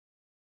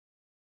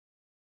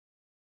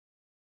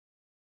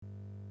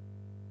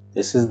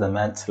This is the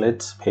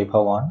Mathslit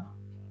paper 1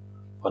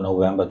 for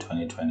November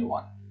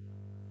 2021.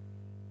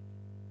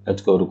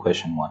 Let's go to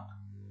question 1.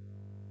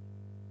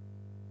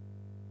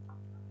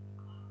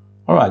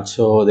 Alright,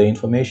 so the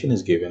information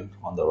is given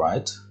on the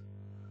right,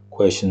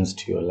 questions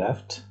to your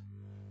left,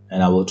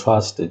 and I will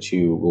trust that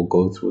you will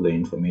go through the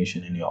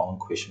information in your own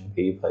question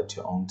paper at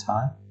your own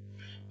time.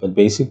 But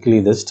basically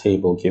this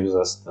table gives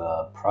us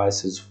the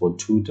prices for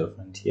 2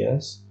 different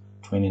years,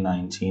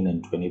 2019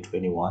 and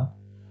 2021.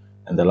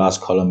 And the last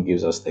column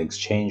gives us the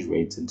exchange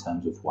rates in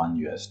terms of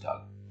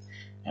 $1.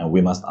 And we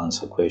must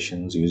answer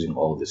questions using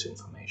all this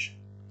information.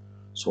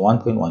 So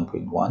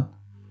 1.1.1,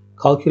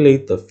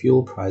 calculate the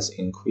fuel price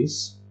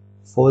increase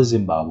for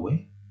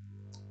Zimbabwe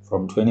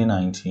from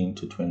 2019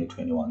 to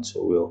 2021.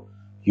 So we'll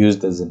use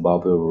the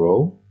Zimbabwe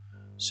row.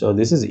 So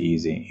this is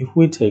easy. If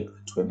we take the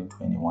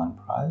 2021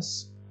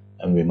 price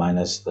and we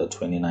minus the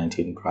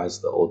 2019 price,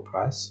 the old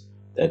price,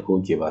 that will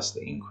give us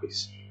the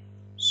increase.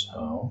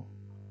 So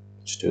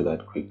let's do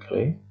that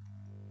quickly.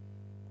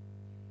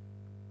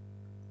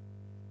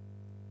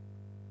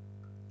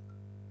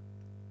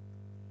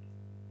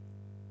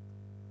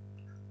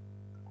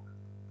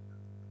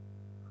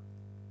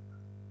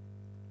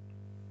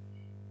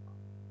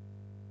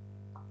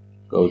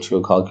 Go to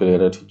your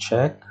calculator to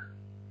check.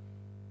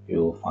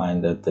 You'll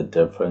find that the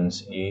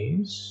difference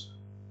is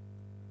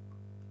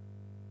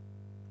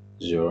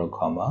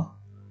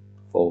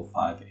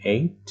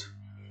 0.458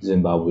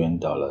 Zimbabwean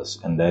dollars,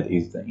 and that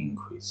is the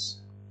increase.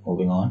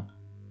 Moving on.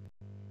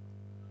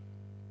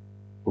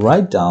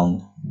 Write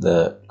down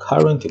the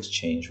current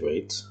exchange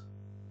rate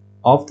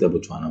of the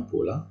Botswana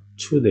pula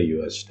to the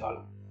US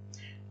dollar.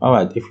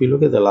 Alright, if we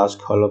look at the last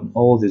column,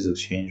 all these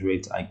exchange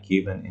rates are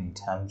given in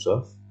terms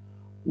of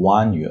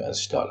 $1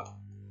 US.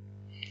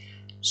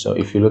 So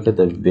if you look at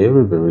the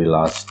very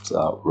last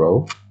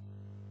row,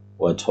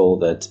 we're told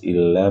that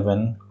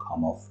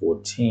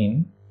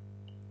 11.14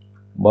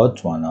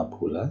 Botswana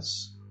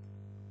pulas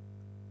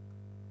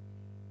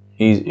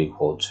is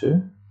equal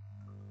to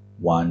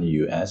 $1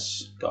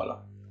 US.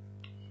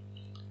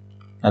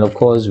 And of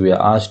course, we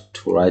are asked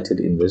to write it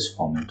in this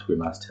format. We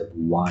must have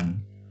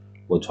 1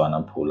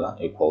 Botswana pula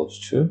equals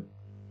to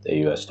the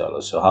US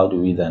dollar. So how do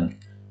we then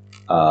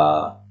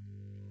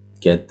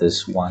get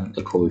this one,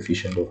 the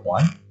coefficient of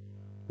 1?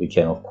 We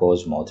can of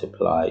course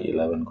multiply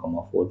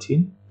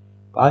 11.14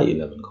 by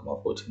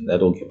 11.14.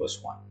 That will give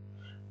us 1.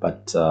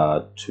 But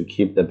to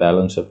keep the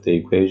balance of the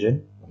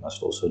equation, we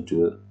must also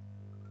do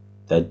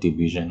that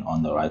division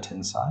on the right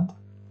hand side.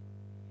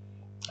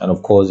 And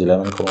of course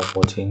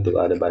 11.14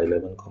 divided by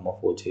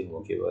 11.14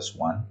 will give us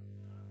 1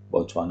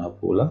 Botswana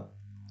pula.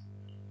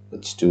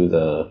 Let's do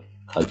the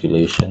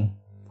calculation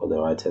for the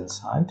right hand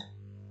side.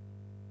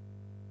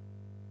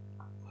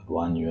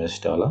 $1 US.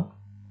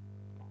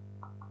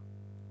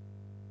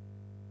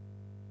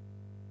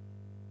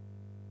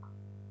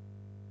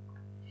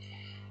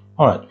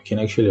 Alright, we can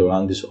actually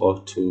round this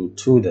off to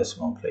 2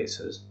 decimal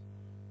places.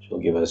 Which will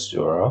give us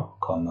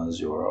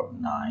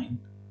 0.09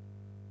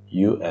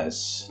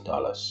 US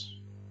dollars.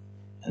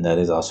 And that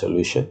is our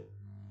solution.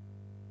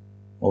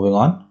 Moving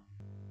on.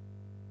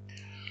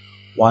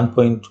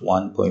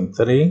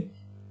 1.1.3,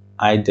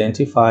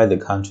 identify the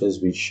countries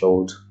which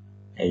showed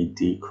a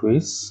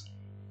decrease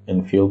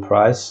in fuel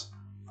price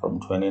from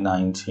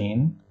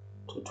 2019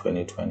 to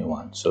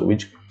 2021. So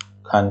which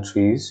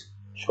countries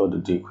showed a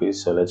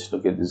decrease? So let's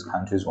look at these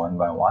countries one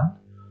by one.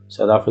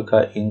 South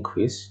Africa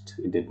increased,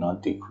 it did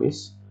not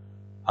decrease.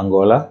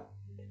 Angola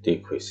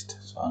decreased.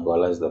 So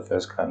Angola is the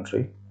first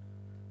country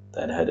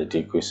that had a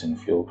decrease in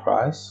fuel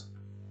price.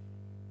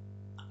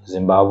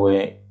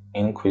 Zimbabwe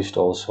increased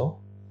also.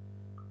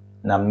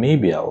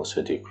 Namibia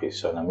also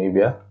decreased. So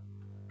Namibia,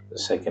 the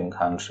second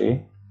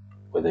country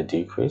with a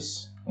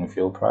decrease in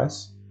fuel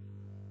price.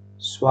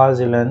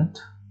 Swaziland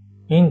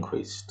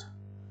increased,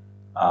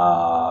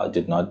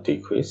 did not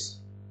decrease.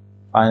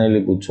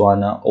 Finally,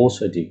 Botswana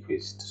also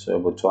decreased. So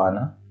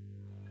Botswana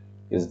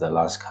is the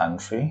last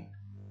country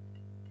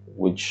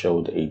which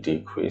showed a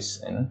decrease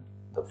in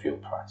the fuel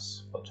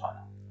price,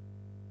 Botswana.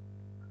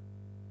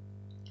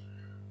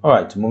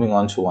 Alright, moving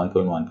on to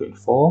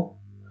 1.1.4.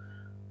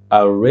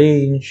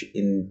 Arrange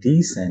in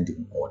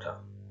descending order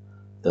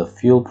the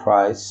fuel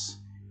price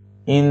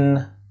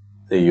in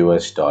the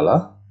US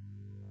dollar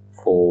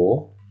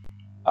for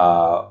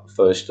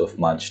 1st of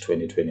March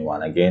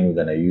 2021. Again, we're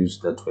going to use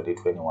the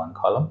 2021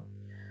 column.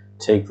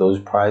 Take those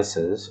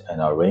prices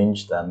and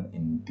arrange them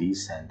in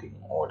descending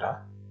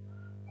order,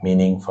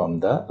 meaning from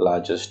the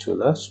largest to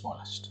the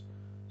smallest.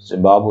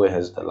 Zimbabwe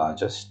has the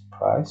largest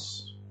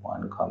price,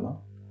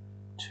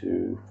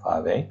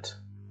 1.258,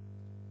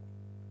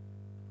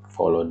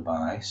 followed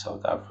by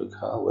South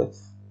Africa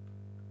with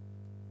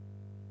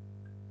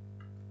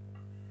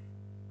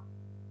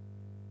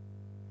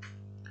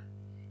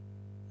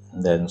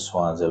and then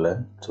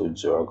Swaziland to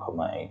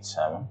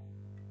 0.87,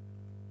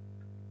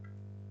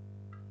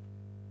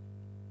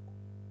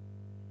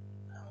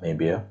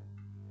 Namibia,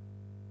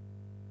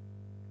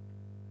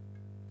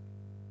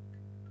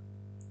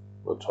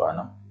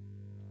 Botswana,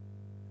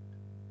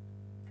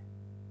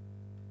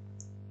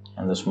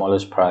 And the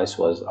smallest price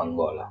was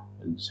Angola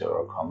with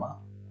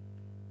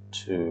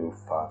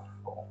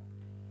 0,254.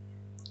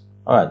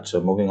 Alright,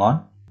 so moving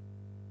on.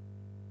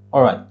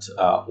 Alright,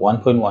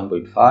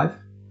 1.1.5.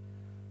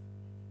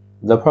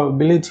 The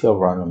probability of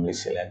randomly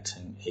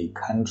selecting a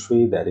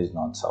country that is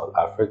not South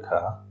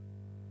Africa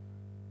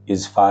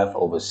is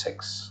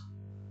 5/6.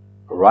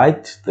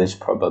 Write this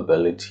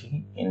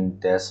probability in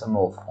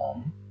decimal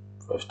form.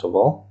 First of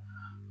all,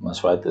 you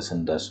must write this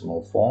in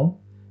decimal form,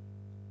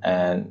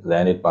 and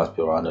then it must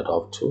be rounded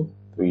off to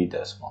 3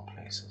 decimal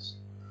places.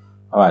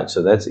 Alright,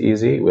 so that's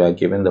easy. We are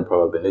given the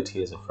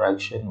probability as a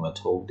fraction. We're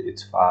told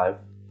it's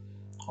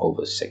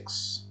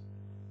 5/6.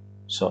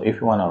 So if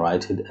you want to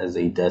write it as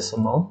a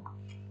decimal,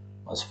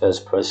 must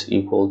first press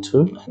equal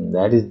to, and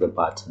that is the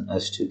button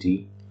S to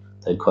D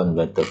that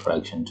convert the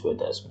fraction to a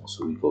decimal.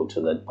 So we go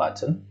to that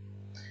button,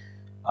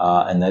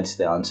 and that's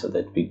the answer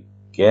that we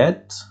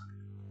get,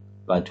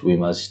 but we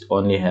must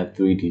only have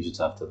 3 digits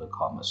after the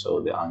comma.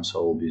 So the answer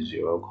will be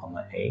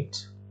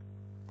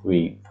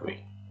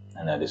 0,833,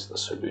 and that is the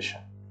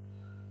solution.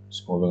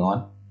 So moving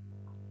on.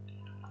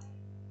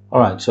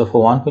 Alright, so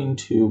for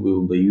 1.2, we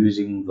will be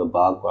using the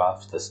bar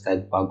graph, the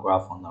stacked bar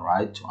graph on the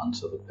right to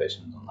answer the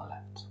questions on the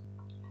left.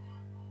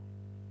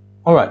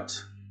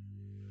 Alright,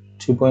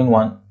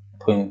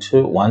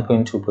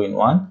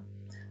 1.2.1,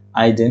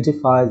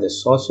 identify the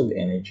source of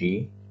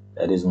energy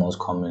that is most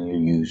commonly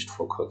used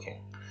for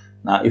cooking.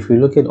 Now, if we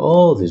look at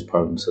all these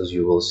provinces,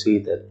 you will see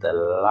that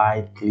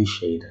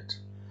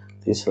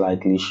this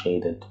lightly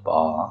shaded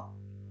bar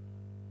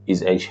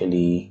is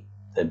actually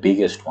the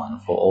biggest one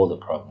for all the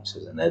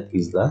provinces, and that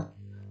is if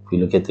we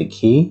look at the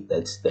key,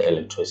 that's the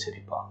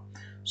electricity bar.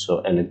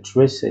 So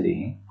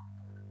electricity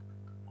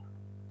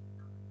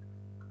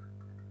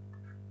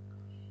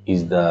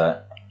is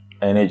the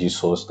energy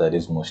source that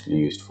is mostly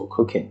used for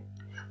cooking.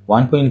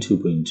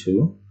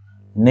 1.2.2,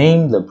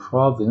 name the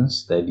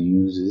province that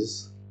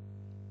uses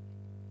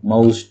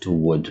most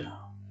wood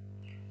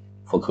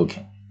for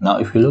cooking. Now,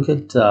 if you look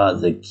at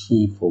the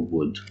key for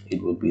wood,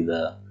 it would be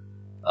the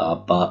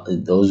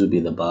those would be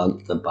the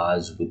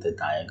bars with the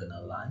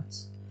diagonal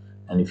lines.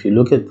 And if you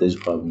look at these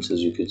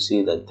provinces, you could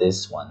see that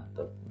this one,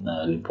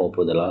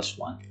 Limpopo, the last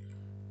one,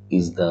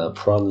 is the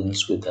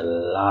province with the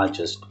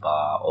largest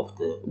bar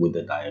with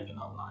the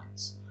diagonal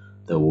lines,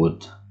 the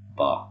wood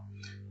bar.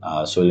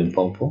 So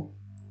Limpopo.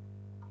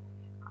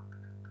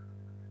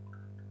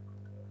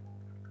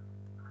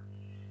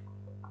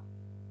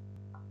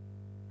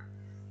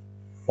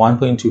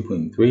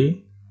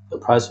 .2.3, the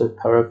price of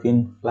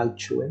paraffin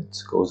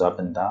fluctuates, goes up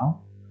and down,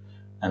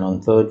 and on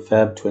 3rd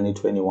Feb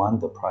 2021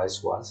 the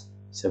price was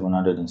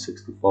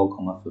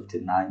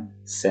 764.59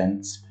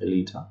 cents per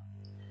liter.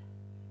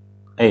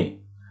 A,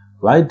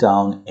 write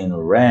down in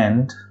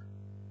rand,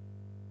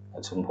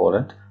 that's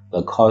important,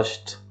 the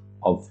cost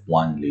of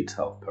 1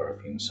 liter of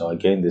paraffin. So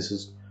again, this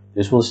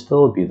will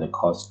still be the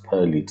cost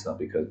per liter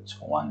because it's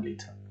for 1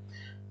 liter.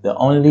 The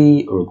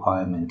only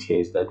requirement here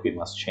is that we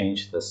must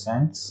change the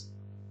cents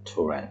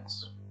to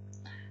rands.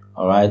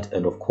 Alright,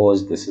 and of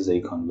course this is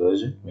a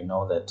conversion. We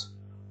know that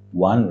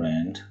 1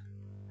 rand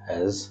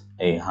has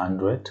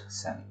 100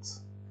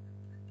 cents.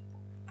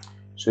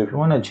 So if you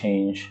want to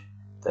change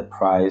the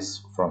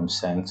price from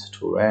cents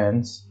to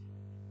rands,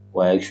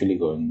 we're actually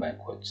going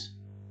backwards.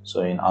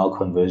 So in our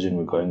conversion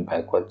we're going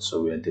backwards,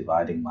 so we are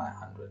dividing by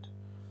 100.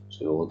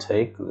 So we will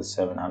take the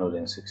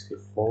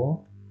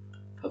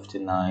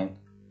 764.59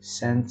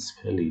 cents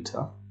per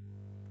liter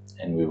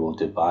and we will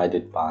divide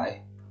it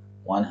by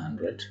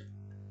 100.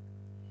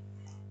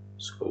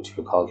 Let's go to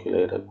your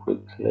calculator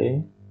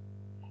quickly.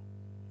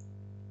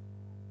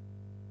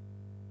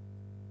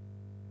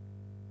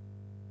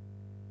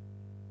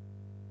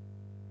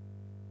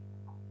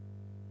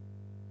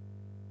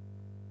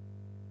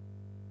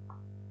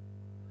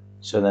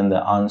 So then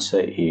the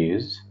answer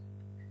is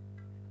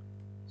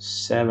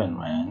 7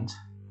 rand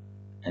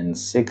and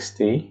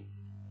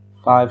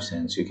 65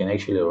 cents. You can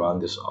actually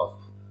round this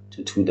off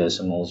to 2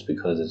 decimals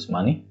because it's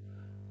money.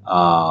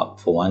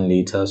 For 1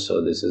 liter, so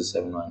this is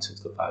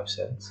 7.65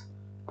 cents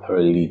per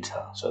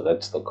liter. So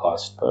that's the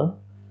cost per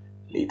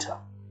liter.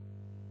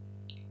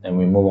 Then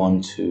we move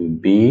on to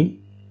B.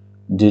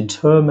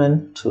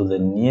 Determine to the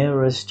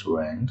nearest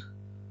rand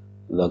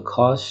the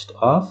cost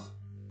of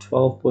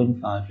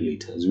 12.5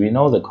 liters. We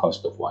know the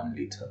cost of 1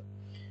 liter.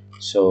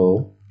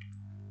 So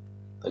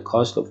the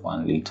cost of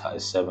 1 liter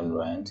is 7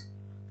 rand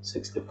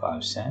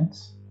 65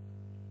 cents.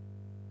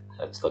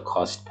 That's the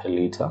cost per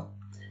liter.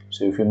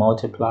 So if you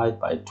multiply it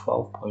by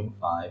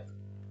 12.5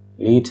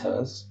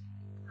 liters,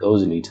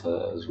 those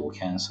liters will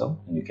cancel,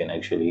 and you can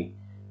actually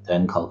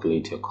then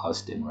calculate your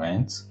cost in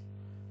rands.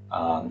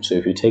 So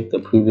if you take the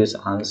previous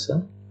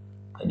answer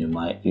and you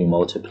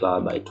multiply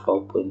by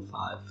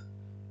 12.5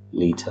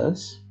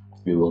 liters,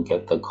 you will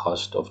get the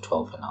cost of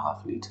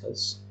 12.5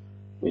 liters,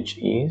 which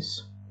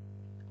is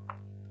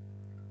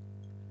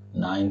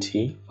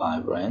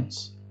 95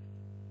 rands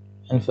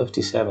and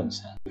 57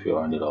 cents if you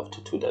round it off to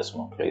 2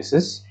 decimal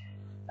places,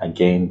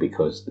 again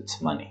because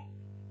it's money.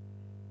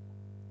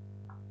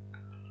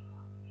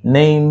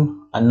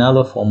 Name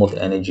another form of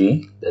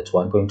energy, that's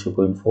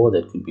 1.2.4,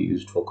 that could be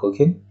used for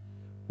cooking,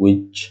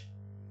 which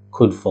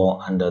could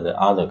fall under the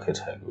other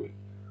category.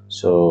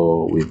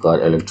 So we've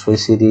got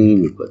electricity,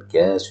 we've got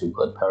gas, we've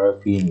got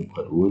paraffin, we've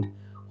got wood.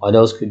 What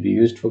else could be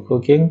used for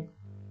cooking?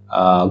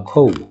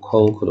 Coal.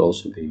 Coal could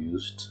also be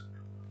used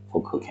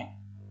for cooking.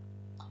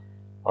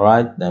 All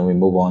right, then we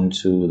move on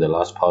to the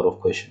last part of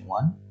question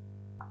 1.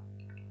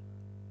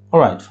 All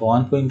right, for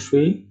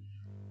 1.3,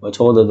 we're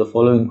told that the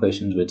following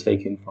questions were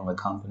taken from a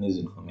company's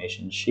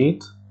information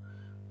sheet.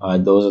 All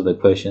right, those are the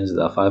questions.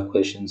 There are 5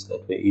 questions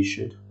that were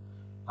issued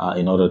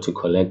in order to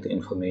collect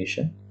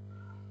information.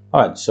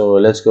 All right, so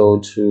let's go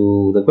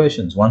to the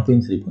questions.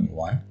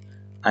 1.3.1,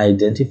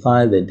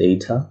 identify the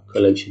data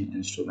collection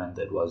instrument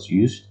that was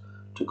used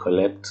to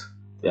collect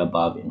the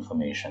above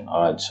information.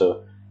 All right,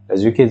 so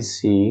as you can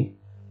see,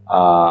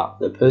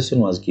 the person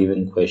was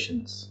given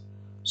questions.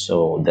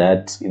 So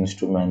that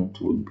instrument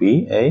would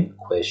be a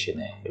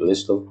questionnaire, a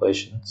list of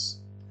questions.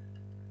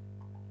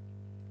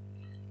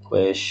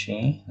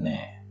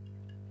 Questionnaire.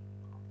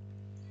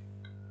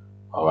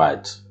 All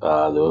right,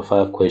 there were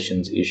 5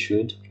 questions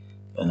issued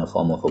in the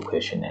form of a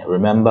questionnaire.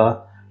 Remember,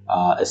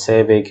 a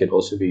survey could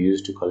also be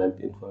used to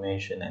collect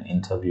information. An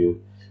interview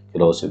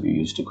could also be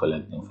used to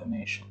collect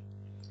information.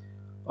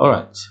 All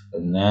right,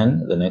 and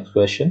then the next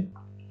question.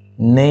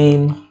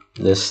 Name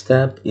the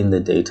step in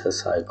the data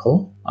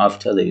cycle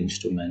after the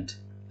instrument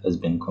has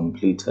been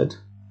completed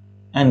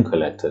and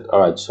collected. All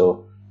right,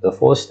 so the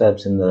 4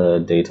 steps in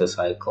the data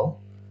cycle,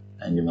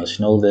 and you must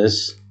know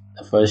this.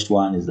 The first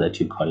one is that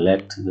you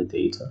collect the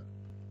data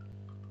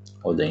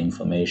or the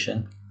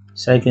information.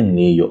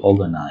 Secondly, you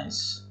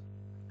organize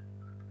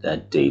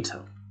that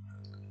data,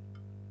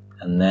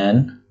 and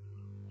then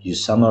you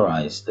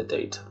summarize the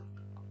data.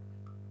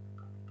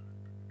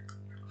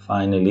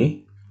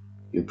 Finally,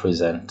 you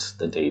present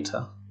the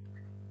data.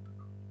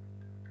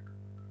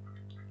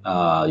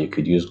 You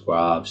could use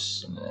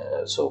graphs and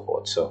so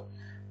forth. So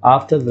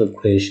after the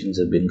questions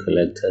have been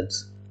collected,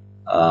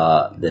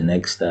 the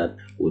next step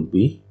would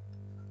be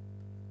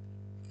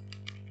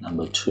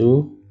number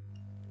 2,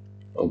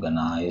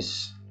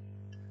 organize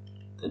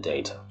the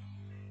data.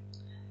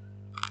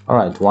 All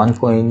right,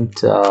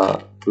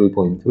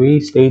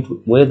 1.3.3, state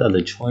whether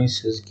the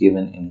choices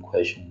given in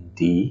question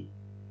D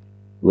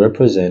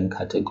represent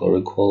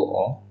categorical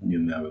or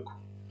numerical.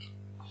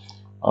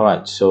 All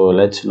right, so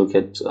let's look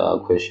at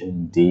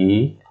question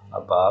D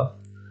above.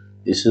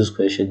 This is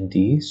question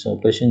D. So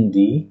question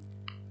D,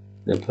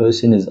 the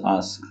person is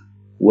asked,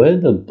 were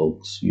the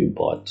books you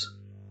bought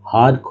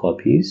hard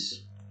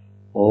copies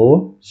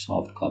or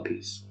soft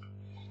copies?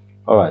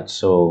 All right,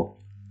 so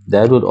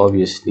that would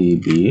obviously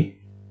be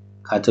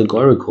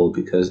categorical,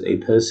 because a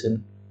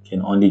person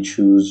can only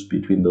choose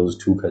between those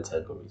 2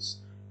 categories.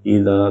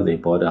 Either they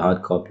bought a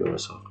hard copy or a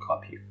soft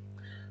copy.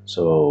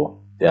 So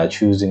they are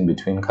choosing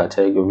between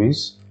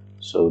categories.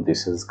 So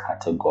this is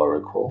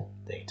categorical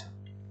data.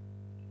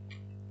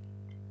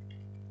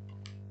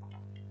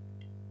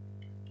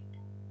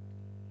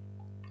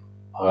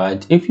 All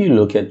right, if you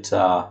look at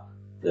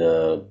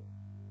the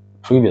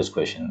previous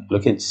question,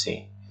 look at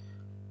C.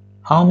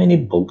 How many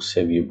books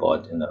have you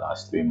bought in the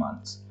last 3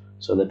 months?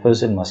 So the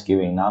person must give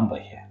a number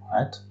here,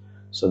 right?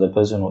 So the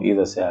person will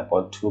either say, I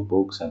bought 2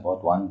 books, I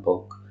bought 1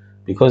 book.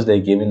 Because they're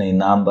given a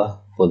number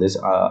for this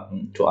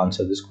to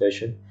answer this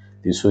question,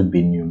 this would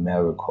be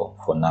numerical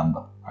for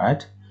number,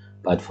 right?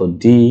 But for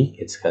D,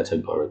 it's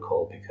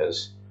categorical,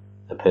 because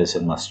the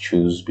person must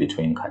choose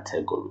between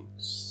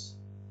categories.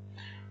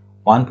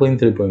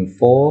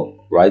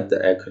 1.3.4, write the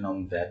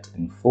acronym VAT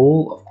in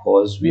full. Of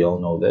course, we all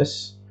know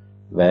this.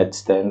 VAT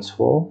stands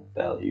for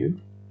value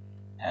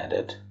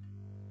added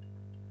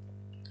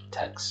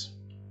tax.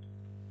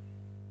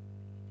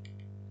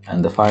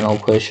 And the final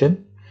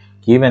question,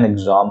 give an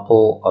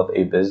example of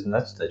a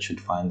business that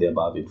should find the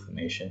above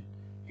information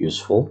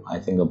useful. I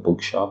think a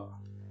bookshop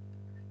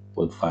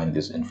would find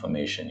this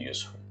information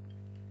useful.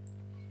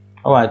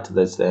 All right,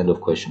 that's the end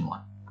of question 1.